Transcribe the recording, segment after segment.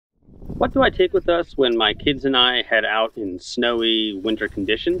What do I take with us when my kids and I head out in snowy winter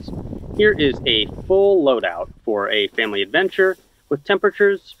conditions? Here is a full loadout for a family adventure with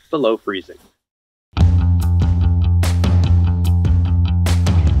temperatures below freezing.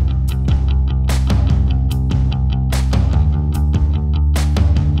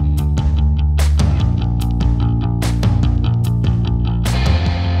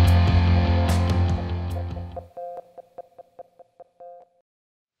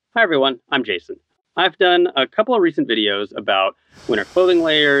 Hi everyone, I'm Jason. I've done a couple of recent videos about winter clothing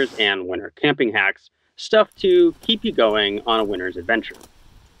layers and winter camping hacks, stuff to keep you going on a winter's adventure.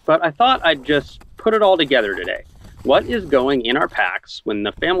 But I thought I'd just put it all together today. What is going in our packs when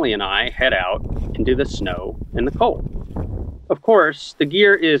the family and I head out into the snow and the cold? Of course, the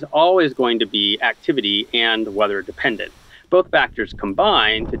gear is always going to be activity and weather dependent. Both factors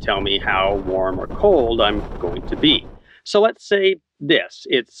combine to tell me how warm or cold I'm going to be. So let's say this,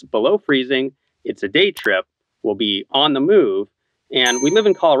 it's below freezing, it's a day trip, we'll be on the move, and we live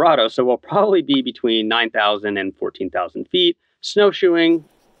in Colorado, so we'll probably be between 9,000 and 14,000 feet, snowshoeing,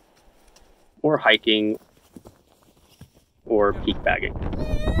 or hiking, or peak bagging.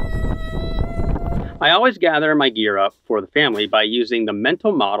 I always gather my gear up for the family by using the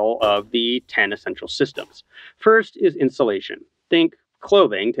mental model of the 10 essential systems. First is insulation. Think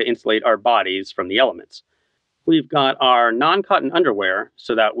clothing to insulate our bodies from the elements. We've got our non-cotton underwear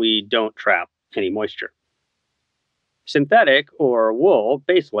so that we don't trap any moisture. Synthetic or wool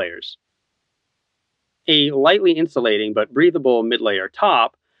base layers. A lightly insulating but breathable mid-layer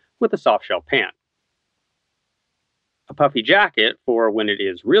top with a soft shell pant. A puffy jacket for when it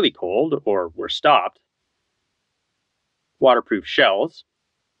is really cold or we're stopped. Waterproof shells.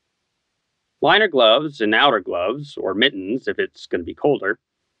 Liner gloves and outer gloves or mittens if it's going to be colder.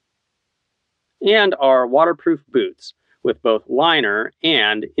 And our waterproof boots with both liner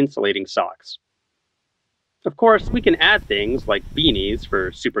and insulating socks. Of course, we can add things like beanies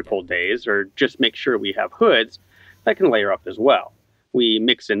for super cold days or just make sure we have hoods that can layer up as well. We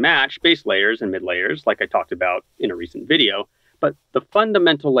mix and match base layers and mid layers like I talked about in a recent video, but the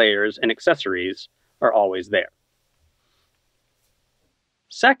fundamental layers and accessories are always there.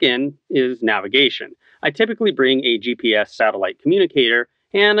 Second is navigation. I typically bring a GPS satellite communicator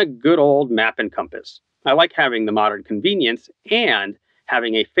and a good old map and compass. I like having the modern convenience and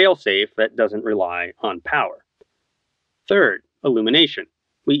having a failsafe that doesn't rely on power. Third, illumination.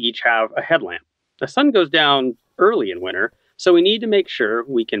 We each have a headlamp. The sun goes down early in winter, so we need to make sure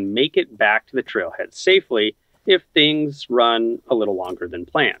we can make it back to the trailhead safely if things run a little longer than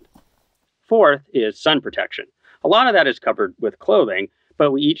planned. Fourth is sun protection. A lot of that is covered with clothing,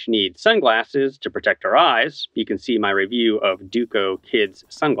 but we each need sunglasses to protect our eyes. You can see my review of Duco Kids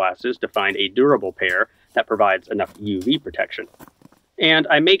sunglasses to find a durable pair that provides enough UV protection. And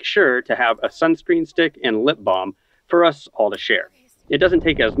I make sure to have a sunscreen stick and lip balm for us all to share. It doesn't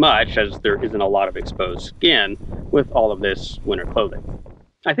take as much as there isn't a lot of exposed skin with all of this winter clothing.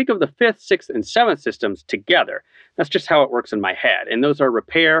 I think of the 5th, 6th, and 7th systems together. That's just how it works in my head. And those are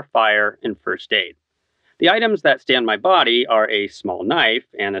repair, fire, and first aid. The items that stay on my body are a small knife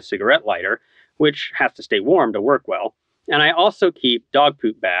and a cigarette lighter, which has to stay warm to work well. And I also keep dog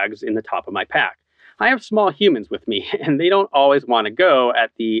poop bags in the top of my pack. I have small humans with me, and they don't always want to go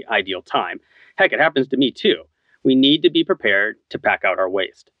at the ideal time. Heck, it happens to me too. We need to be prepared to pack out our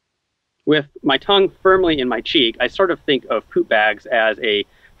waste. With my tongue firmly in my cheek, I sort of think of poop bags as a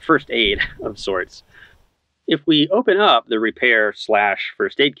first aid of sorts. If we open up the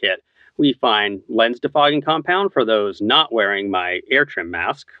repair/first aid kit, we find lens defogging compound for those not wearing my air trim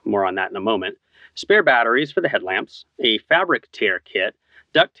mask, more on that in a moment, spare batteries for the headlamps, a fabric tear kit,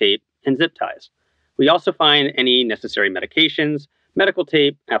 duct tape, and zip ties. We also find any necessary medications, medical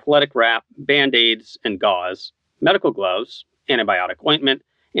tape, athletic wrap, band-aids, and gauze, medical gloves, antibiotic ointment,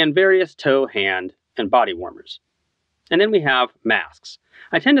 and various toe, hand, and body warmers. And then we have masks.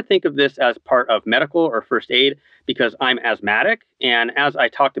 I tend to think of this as part of medical or first aid because I'm asthmatic, and as I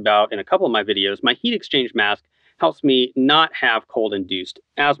talked about in a couple of my videos, my heat exchange mask helps me not have cold-induced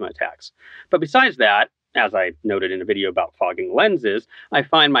asthma attacks. But besides that, as I noted in a video about fogging lenses, I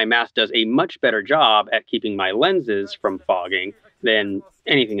find my mask does a much better job at keeping my lenses from fogging than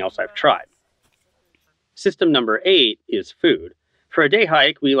anything else I've tried. System number 8 is food. For a day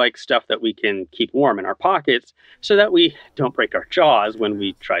hike, we like stuff that we can keep warm in our pockets so that we don't break our jaws when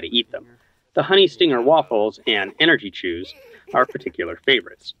we try to eat them. The Honey Stinger waffles and energy chews are particular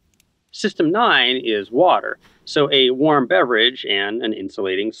favorites. System 9 is water, so a warm beverage and an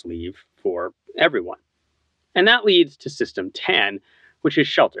insulating sleeve for everyone. And that leads to System 10, which is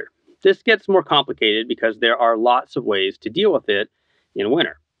shelter. This gets more complicated because there are lots of ways to deal with it in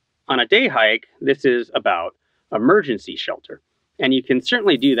winter. On a day hike, this is about emergency shelter. And you can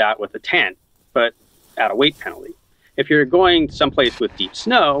certainly do that with a tent, but at a weight penalty. If you're going someplace with deep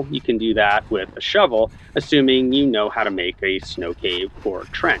snow, you can do that with a shovel, assuming you know how to make a snow cave or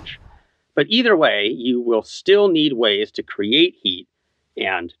trench. But either way, you will still need ways to create heat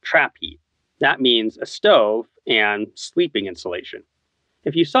and trap heat. That means a stove and sleeping insulation.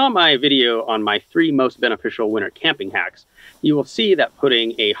 If you saw my video on my 3 most beneficial winter camping hacks, you will see that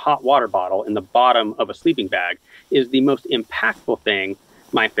putting a hot water bottle in the bottom of a sleeping bag is the most impactful thing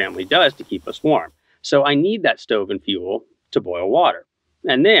my family does to keep us warm. So I need that stove and fuel to boil water.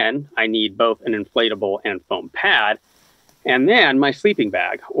 And then I need both an inflatable and foam pad, and then my sleeping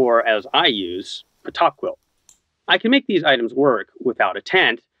bag, or as I use, a top quilt. I can make these items work without a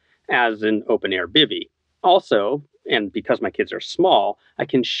tent as an open-air bivvy. Also, and because my kids are small, I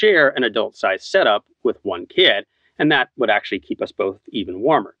can share an adult-sized setup with one kid, and that would actually keep us both even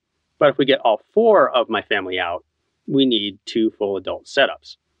warmer. But if we get all 4 of my family out, we need 2 full adult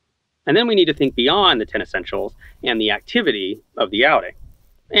setups. And then we need to think beyond the 10 essentials and the activity of the outing.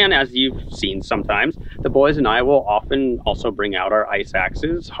 And as you've seen sometimes, the boys and I will often also bring out our ice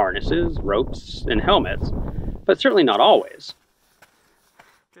axes, harnesses, ropes, and helmets, but certainly not always.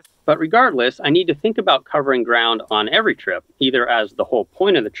 But regardless, I need to think about covering ground on every trip, either as the whole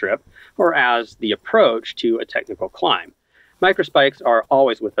point of the trip or as the approach to a technical climb. Microspikes are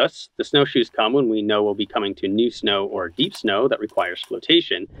always with us. The snowshoes come when we know we'll be coming to new snow or deep snow that requires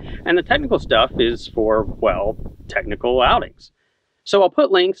flotation. And the technical stuff is for, well, technical outings. So I'll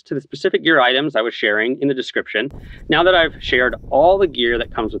put links to the specific gear items I was sharing in the description now that I've shared all the gear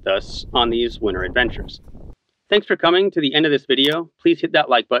that comes with us on these winter adventures. Thanks for coming to the end of this video. Please hit that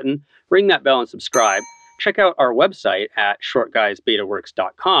like button, ring that bell, and subscribe. Check out our website at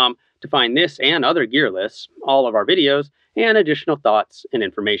shortguysbetaworks.com to find this and other gear lists, all of our videos, and additional thoughts and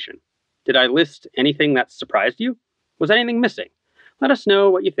information. Did I list anything that surprised you? Was anything missing? Let us know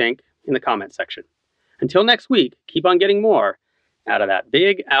what you think in the comment section. Until next week, keep on getting more out of that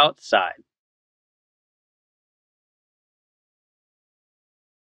big outside.